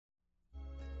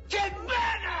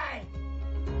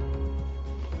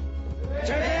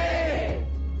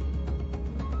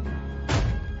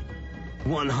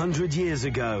100 years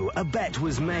ago, a bet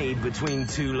was made between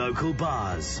two local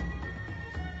bars.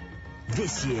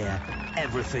 This year,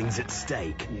 everything's at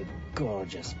stake. You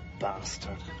gorgeous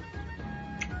bastard.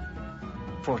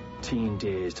 14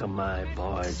 days till my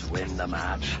boys win the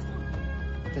match.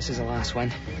 This is the last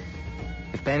one.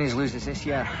 If Benny's loses this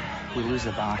year, we lose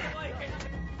the bar.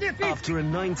 After a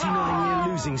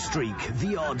 99-year losing streak,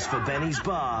 the odds for Benny's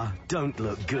bar don't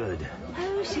look good.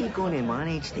 How's he going to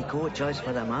manage to coach us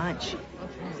for the match?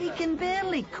 He can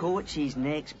barely coach his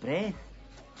next breath.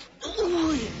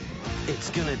 It's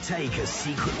gonna take a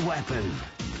secret weapon.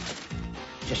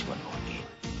 Just one more game.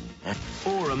 Huh?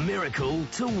 Or a miracle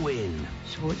to win.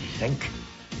 So what do you think?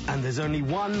 And there's only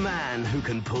one man who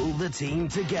can pull the team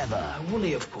together.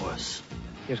 Willie, of course.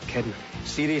 You're kidding.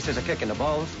 Serious as a kick in the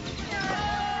balls.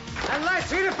 And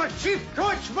let's hear it for Chief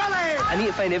Coach Willie! I need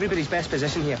to find everybody's best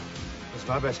position here. It's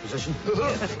my best position.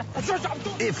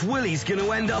 If Willie's going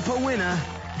to end up a winner,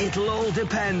 it'll all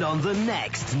depend on the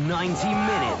next 90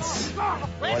 minutes.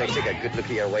 Want to take a good look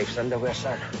at your wife's underwear,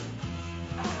 sir?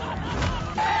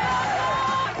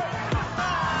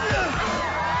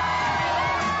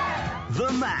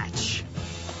 The match.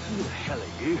 Who the hell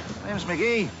are you? My name's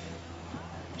McGee.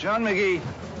 John McGee.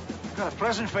 I've got a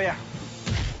present for you.